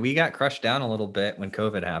 Yeah. We got crushed down a little bit when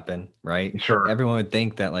COVID happened, right? Sure. Everyone would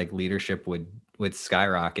think that like leadership would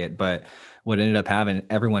skyrocket, but what ended up having,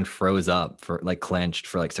 everyone froze up for like clenched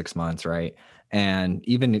for like 6 months, right? And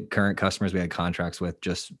even current customers we had contracts with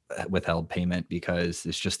just withheld payment because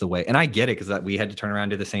it's just the way. And I get it because we had to turn around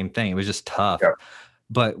and do the same thing. It was just tough. Yeah.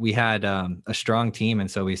 But we had a strong team.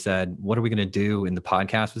 And so we said, what are we going to do? And the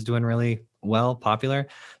podcast was doing really well, popular.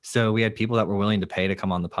 So we had people that were willing to pay to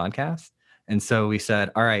come on the podcast. And so we said,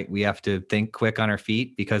 all right, we have to think quick on our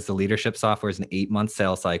feet because the leadership software is an 8-month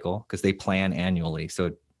sales cycle because they plan annually. So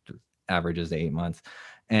it averages 8 months.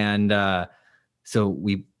 And so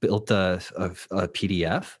we built a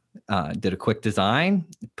PDF, did a quick design,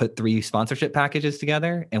 put 3 sponsorship packages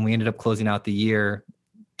together, and we ended up closing out the year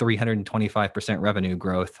 325% revenue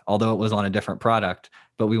growth, although it was on a different product.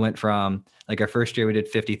 But we went from like our first year, we did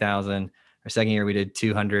 50,000. Our second year, we did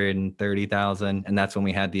 230,000. And that's when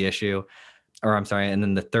we had the issue, or I'm sorry. And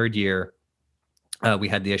then the third year, we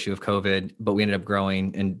had the issue of COVID, but we ended up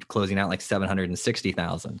growing and closing out like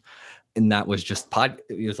 760,000. And that was just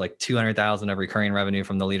it was like 200,000 of recurring revenue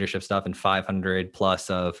from the leadership stuff and 500 plus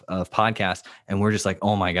of podcasts. And we're just like,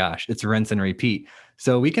 oh my gosh, it's rinse and repeat.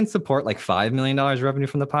 So we can support like $5 million revenue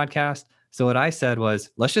from the podcast. So what I said was,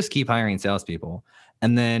 let's just keep hiring salespeople.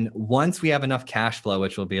 And then once we have enough cash flow,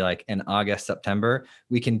 which will be like in August, September,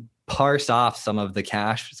 we can parse off some of the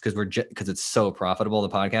cash because it's so profitable, the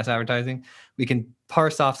podcast advertising. We can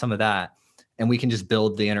parse off some of that. And we can just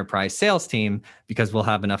build the enterprise sales team because we'll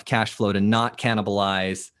have enough cash flow to not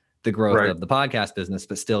cannibalize the growth of the podcast business,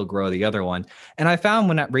 but still grow the other one. And I found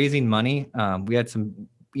when at raising money, we had some,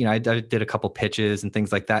 I did a couple pitches and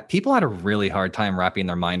things like that. People had a really hard time wrapping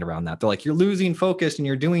their mind around that. They're like, you're losing focus and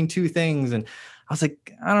you're doing 2 things. And I was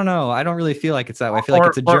like, I don't know. I don't really feel like it's that way. I feel like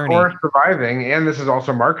it's a journey. Or surviving, and this is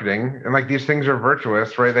also marketing, and like these things are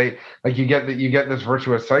virtuous, right? They like you get this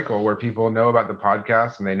virtuous cycle where people know about the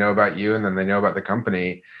podcast and they know about you, and then they know about the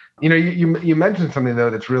company. You mentioned something though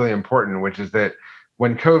that's really important, which is that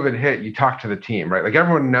when COVID hit, you talk to the team, right? Like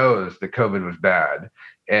everyone knows that COVID was bad,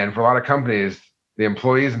 and for a lot of companies, the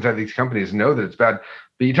employees inside these companies know that it's bad,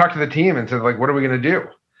 but you talk to the team and said, like, what are we going to do?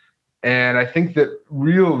 And I think that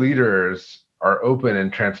real leaders are open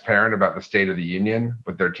and transparent about the state of the union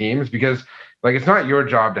with their teams, because Like, it's not your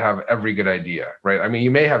job to have every good idea, right? I mean,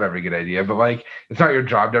 you may have every good idea, but like, it's not your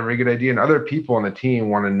job to have every good idea. And other people on the team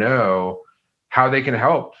want to know how they can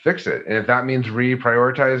help fix it. And if that means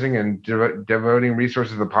reprioritizing and devoting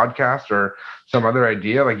resources to the podcast or some other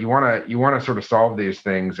idea, like, you want to sort of solve these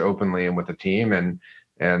things openly and with the team. And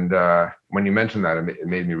when you mentioned that, it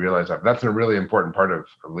made me realize that that's a really important part of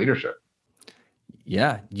leadership.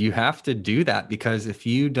 Yeah, you have to do that, because if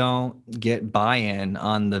you don't get buy-in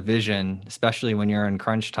on the vision, especially when you're in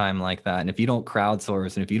crunch time like that, and if you don't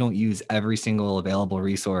crowdsource and if you don't use every single available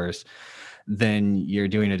resource, then you're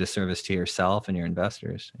doing a disservice to yourself and your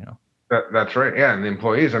investors, you know. That's right. Yeah, and the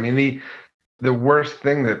employees. I mean, the worst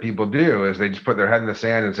thing that people do is they just put their head in the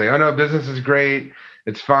sand and say, "Oh no, business is great,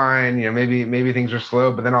 it's fine. You know, maybe things are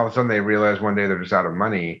slow," but then all of a sudden they realize one day they're just out of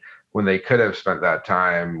money when they could have spent that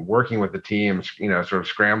time working with the teams, you know, sort of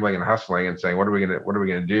scrambling and hustling and saying, what are we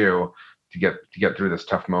gonna do to get through this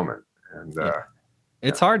tough moment? And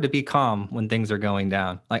It's hard to be calm when things are going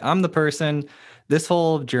down. Like, I'm the person, this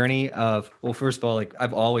whole journey of, well, first of all, like,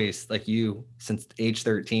 I've always, like you, since age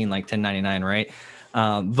 13, like 1099, right?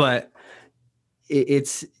 But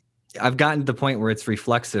it's, I've gotten to the point where it's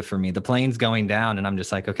reflexive for me. The plane's going down and I'm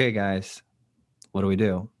just like, okay, guys, what do we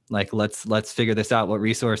do? Like, let's figure this out. What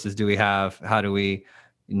resources do we have? How do we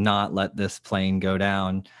not let this plane go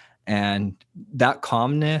down? And that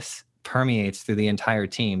calmness permeates through the entire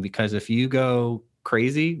team, because if you go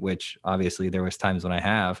crazy, which obviously there was times when I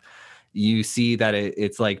have, you see that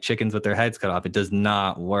it's like chickens with their heads cut off. It does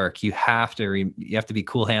not work. You have to be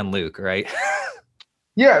Cool Hand Luke, right?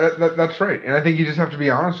 yeah, that's right. And I think you just have to be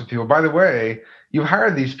honest with people. By the way, you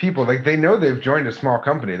hired these people, like, they know they've joined a small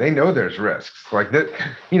company. They know there's risks. Like that,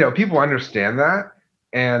 you know, people understand that.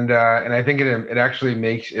 And I think it actually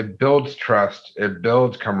builds trust, it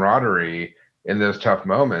builds camaraderie in those tough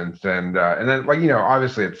moments. And then, like, you know,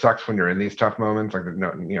 obviously it sucks when you're in these tough moments, like,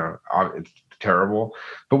 no, you know, it's terrible.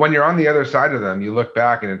 But when you're on the other side of them, you look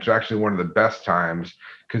back and it's actually one of the best times,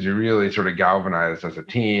 because you really sort of galvanized as a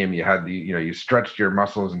team. You had you stretched your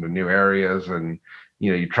muscles into new areas, and,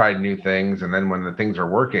 you know, you tried new things. And then when the things are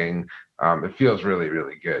working, it feels really,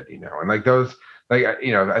 really good, you know. And like those, like,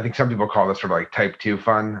 you know, I think some people call this sort of like type 2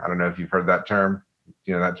 fun. I don't know if you've heard that term.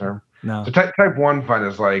 You know that term? No. So type 1 fun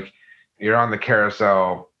is like, you're on the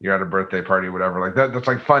carousel, you're at a birthday party, whatever. Like that's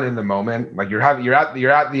like fun in the moment. Like you're at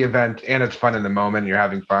the event and it's fun in the moment. You're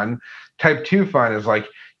having fun. Type 2 fun is like,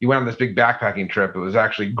 you went on this big backpacking trip. It was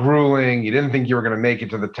actually grueling. You didn't think you were going to make it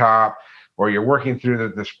to the top, or you're working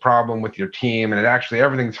through this problem with your team, and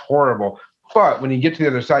everything's horrible. But when you get to the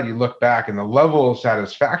other side, you look back, and the level of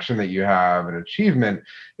satisfaction that you have and achievement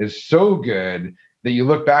is so good that you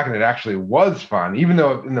look back and it actually was fun, even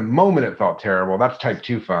though in the moment it felt terrible. That's type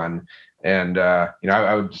 2 fun. And, you know,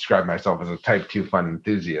 I would describe myself as a type 2 fun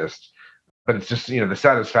enthusiast. But it's just, you know, the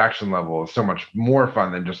satisfaction level is so much more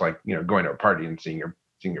fun than just, like, you know, going to a party and seeing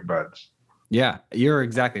your buds. Yeah, you're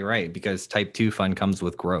exactly right, because type 2 fun comes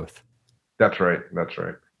with growth. That's right. That's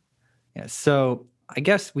right. Yeah. So I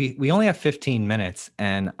guess we only have 15 minutes,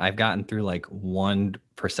 and I've gotten through like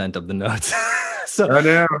 1% of the notes. So Oh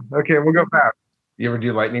no. Okay, we'll go fast. You ever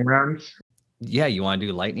do lightning rounds? yeah, you want to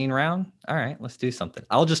do lightning round? All right, let's do something.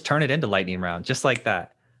 I'll just turn it into lightning round, just like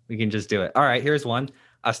that. We can just do it. All right, here's one.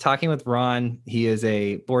 I was talking with Ron. He is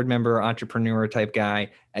a board member, entrepreneur type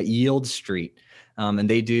guy at Yield Street. And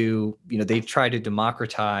they do, you know, they try to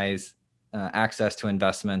democratize access to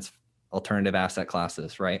investments, alternative asset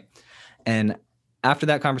classes, right? And after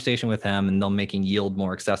that conversation with him and them making yield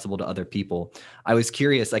more accessible to other people, I was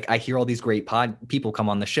curious. Like, I hear all these great people come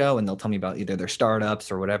on the show and they'll tell me about either their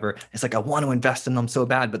startups or whatever. It's like, I want to invest in them so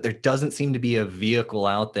bad, but there doesn't seem to be a vehicle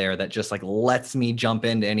out there that just like lets me jump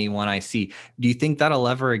into anyone I see. Do you think that'll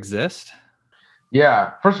ever exist?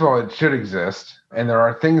 Yeah, first of all, it should exist, and there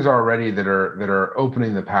are things already that are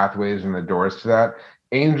opening the pathways and the doors to that.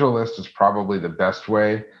 AngelList is probably the best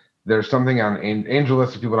way. There's something on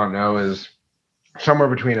AngelList that people don't know is somewhere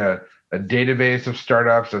between a database of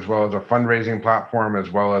startups, as well as a fundraising platform,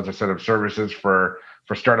 as well as a set of services for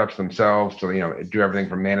startups themselves to, you know, do everything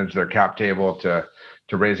from manage their cap table to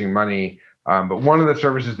raising money. But one of the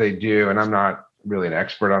services they do, and I'm not really an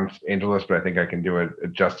expert on AngelList, but I think I can do it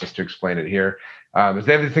justice to explain it here, is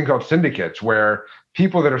they have this thing called syndicates, where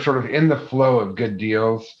people that are sort of in the flow of good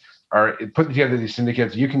deals are putting together these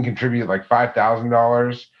syndicates. You can contribute like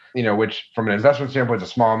 $5,000, you know, which from an investment standpoint is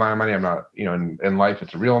a small amount of money. I'm not, you know, in life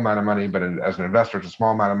it's a real amount of money, but as an investor, it's a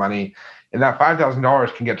small amount of money. And that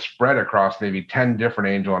 $5,000 can get spread across maybe 10 different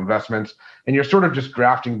angel investments. And you're sort of just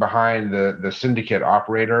drafting behind the syndicate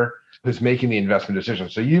operator who's making the investment decision.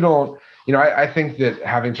 So you don't, you know, I think that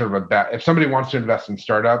having sort of if somebody wants to invest in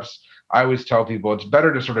startups, I always tell people it's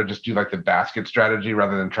better to sort of just do like the basket strategy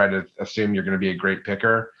rather than try to assume you're going to be a great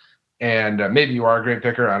picker. And maybe you are a great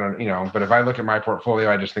picker. I don't, but if I look at my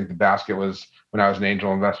portfolio, I just think the basket was, when I was an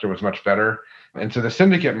angel investor, was much better. And so the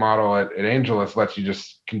syndicate model at AngelList lets you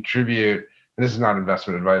just contribute. And this is not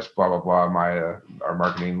investment advice, blah, blah, blah. Our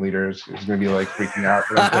marketing leaders is going to be like freaking out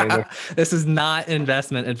that I'm saying this. This is not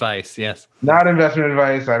investment advice. Yes. Not investment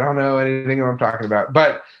advice. I don't know anything I'm talking about.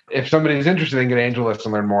 But if somebody's interested in getting AngelList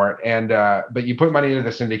and learn more, but you put money into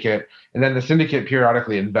the syndicate, and then the syndicate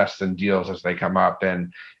periodically invests in deals as they come up.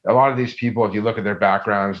 And a lot of these people, if you look at their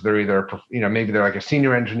backgrounds, they're either, maybe they're like a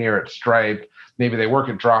senior engineer at Stripe, maybe they work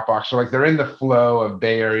at Dropbox. So like they're in the flow of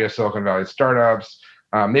Bay Area, Silicon Valley startups.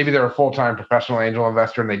 Maybe they're a full-time professional angel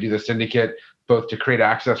investor and they do the syndicate both to create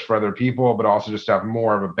access for other people, but also just to have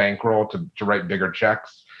more of a bankroll to write bigger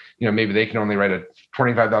checks. Maybe they can only write a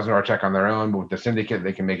 $25,000 check on their own, but with the syndicate,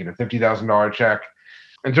 they can make it a $50,000 check.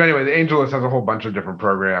 And so anyway, the AngelList has a whole bunch of different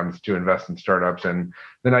programs to invest in startups. And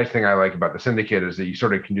the nice thing I like about the syndicate is that you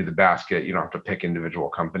sort of can do the basket. You don't have to pick individual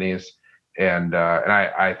companies. And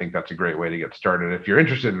I think that's a great way to get started if you're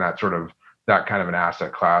interested in that kind of an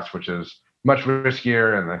asset class, which is much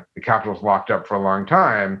riskier and the capital is locked up for a long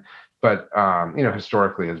time, but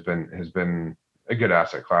historically has been a good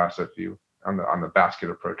asset class if you on the basket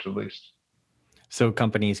approach at least. So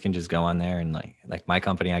companies can just go on there and like my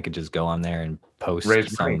company, I could just go on there and post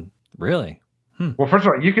Raise some money. Really? Well, first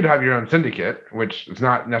of all, you could have your own syndicate, which is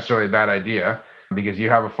not necessarily a bad idea because you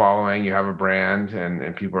have a following, you have a brand,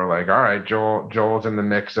 and people are like, all right, Joel's in the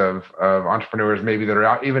mix of entrepreneurs maybe that are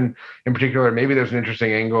out, even in particular, maybe there's an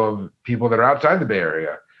interesting angle of people that are outside the Bay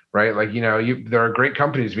Area, right? Like, there are great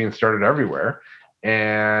companies being started everywhere.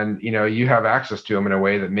 And, you have access to them in a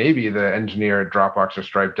way that maybe the engineer at Dropbox or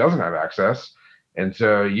Stripe doesn't have access. And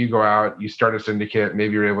so you go out, you start a syndicate,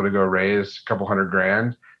 maybe you're able to go raise a couple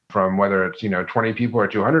 $100,000 from whether it's, 20 people or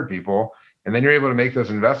 200 people. And then you're able to make those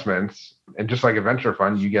investments. And just like a venture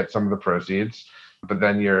fund, you get some of the proceeds, but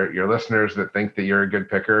then your listeners that think that you're a good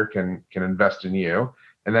picker can invest in you.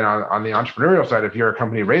 And then on the entrepreneurial side, if you're a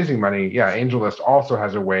company raising money, AngelList also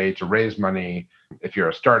has a way to raise money if you're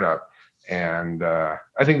a startup. And I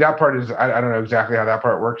think that part is, I don't know exactly how that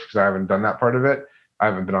part works because I haven't done that part of it. I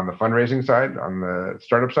haven't been on the fundraising side, on the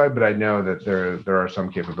startup side, but I know that there are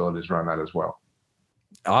some capabilities around that as well.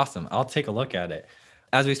 Awesome. I'll take a look at it.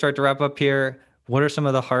 As we start to wrap up here, what are some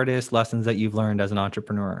of the hardest lessons that you've learned as an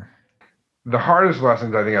entrepreneur? The hardest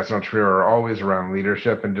lessons I think as an entrepreneur are always around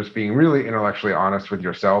leadership and just being really intellectually honest with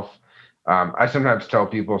yourself. I sometimes tell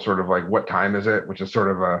people sort of like, what time is it? Which is sort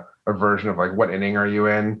of a version of like, what inning are you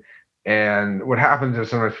in? And what happens is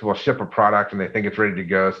sometimes people ship a product and they think it's ready to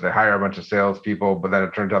go. So they hire a bunch of salespeople, but then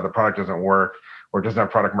it turns out the product doesn't work or it doesn't have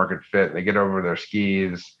product market fit. And they get over their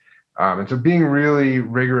skis. And so being really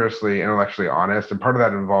rigorously intellectually honest, and part of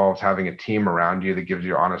that involves having a team around you that gives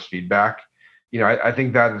you honest feedback. I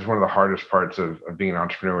think that is one of the hardest parts of being an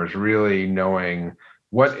entrepreneur is really knowing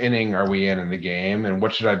what inning are we in the game and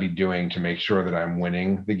what should I be doing to make sure that I'm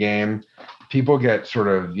winning the game. People get sort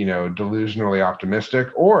of, delusionally optimistic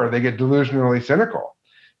or they get delusionally cynical.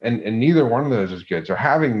 And neither one of those is good. So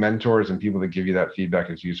having mentors and people that give you that feedback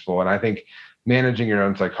is useful. And I think managing your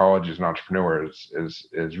own psychology as an entrepreneur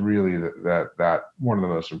is really that one of the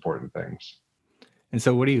most important things. And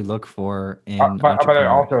so what do you look for in but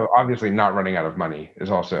also obviously not running out of money is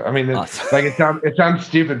also, Awesome. like it sounds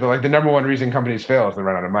stupid, but like the number one reason companies fail is they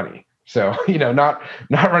run out of money. So, not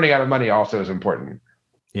running out of money also is important.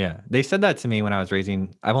 Yeah. They said that to me when I was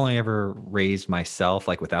I've only ever raised myself,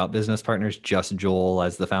 like without business partners, just Joel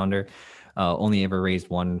as the founder, only ever raised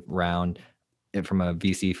one round from a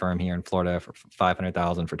VC firm here in Florida for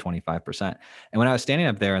 $500,000 for 25%. And when I was standing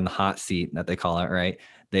up there in the hot seat that they call it, right,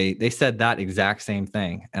 they said that exact same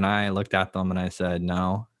thing. And I looked at them and I said,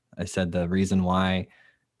 no, I said, the reason why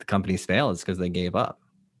the companies fail is because they gave up.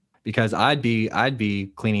 Because I'd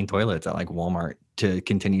be cleaning toilets at like Walmart to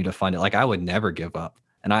continue to fund it. Like I would never give up.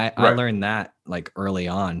 And I learned that like early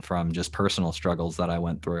on from just personal struggles that I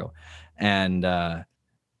went through. And I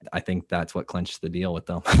think that's what clinched the deal with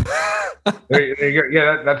them. There you go.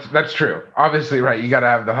 Yeah, that's true. Obviously, right. You got to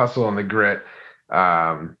have the hustle and the grit.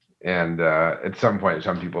 And at some point,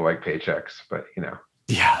 some people like paychecks, but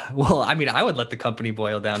Yeah. Well, I would let the company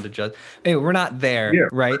boil down to just, hey, we're not there, Yeah,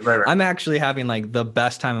 right? right. I'm actually having like the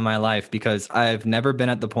best time of my life because I've never been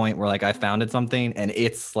at the point where like I founded something and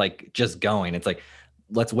it's like just going. It's like,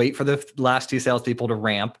 let's wait for the last 2 salespeople to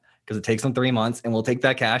ramp because it takes them 3 months and we'll take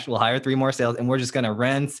that cash. We'll hire 3 more sales and we're just going to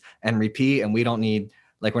rinse and repeat. And we don't need,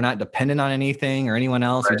 like, we're not dependent on anything or anyone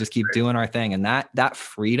else. We just keep doing our thing. And that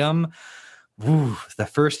freedom The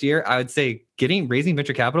first year, I would say raising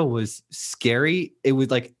venture capital was scary. It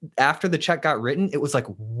was like after the check got written, it was like,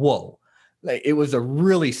 whoa. Like it was a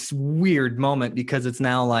really weird moment because it's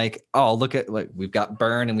now like, oh, look at like we've got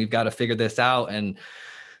burn and we've got to figure this out. And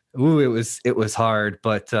it was hard,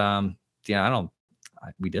 but yeah,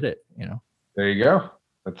 we did it, you know. There you go.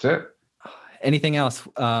 That's it. Anything else?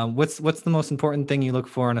 What's the most important thing you look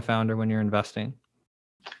for in a founder when you're investing?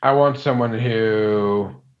 I want someone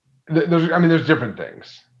who there's different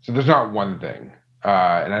things. So there's not one thing.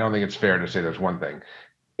 And I don't think it's fair to say there's one thing.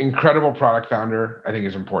 Incredible product founder, I think,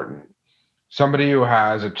 is important. Somebody who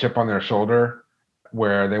has a chip on their shoulder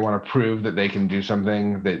where they want to prove that they can do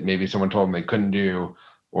something that maybe someone told them they couldn't do,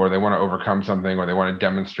 or they want to overcome something, or they want to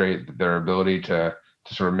demonstrate their ability to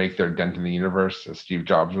sort of make their dent in the universe, as Steve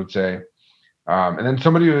Jobs would say. And then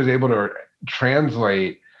somebody who is able to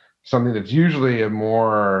translate something that's usually a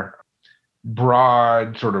more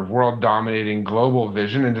broad, sort of world-dominating global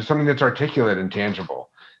vision into something that's articulate and tangible.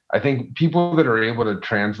 I think people that are able to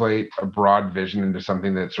translate a broad vision into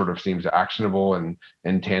something that sort of seems actionable and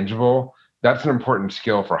tangible, that's an important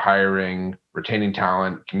skill for hiring, retaining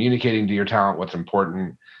talent, communicating to your talent what's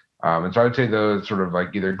important. And so I would say those sort of like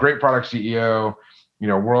either great product CEO,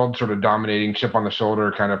 world sort of dominating, chip on the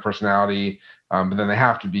shoulder kind of personality, but then they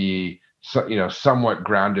have to be somewhat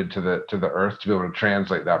grounded to the earth to be able to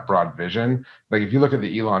translate that broad vision. Like if you look at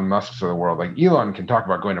the Elon Musks of the world, like Elon can talk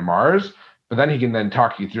about going to Mars, but then he can then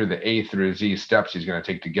talk you through the A through Z steps he's going to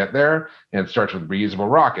take to get there. And it starts with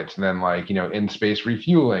reusable rockets, and then like, in space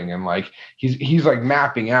refueling, and like he's like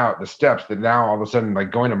mapping out the steps that now all of a sudden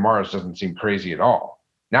like going to Mars doesn't seem crazy at all.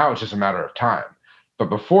 Now it's just a matter of time. But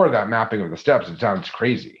before that mapping of the steps, it sounds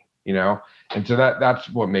crazy, And so that's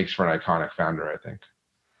what makes for an iconic founder, I think.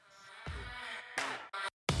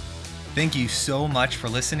 Thank you so much for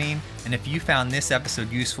listening. And if you found this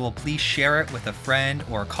episode useful, please share it with a friend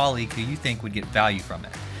or a colleague who you think would get value from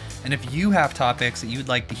it. And if you have topics that you'd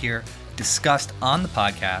like to hear discussed on the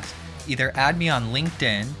podcast, either add me on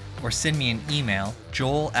LinkedIn or send me an email,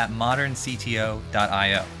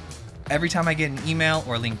 joel@moderncto.io. Every time I get an email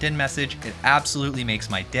or LinkedIn message, it absolutely makes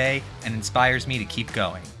my day and inspires me to keep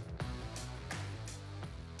going.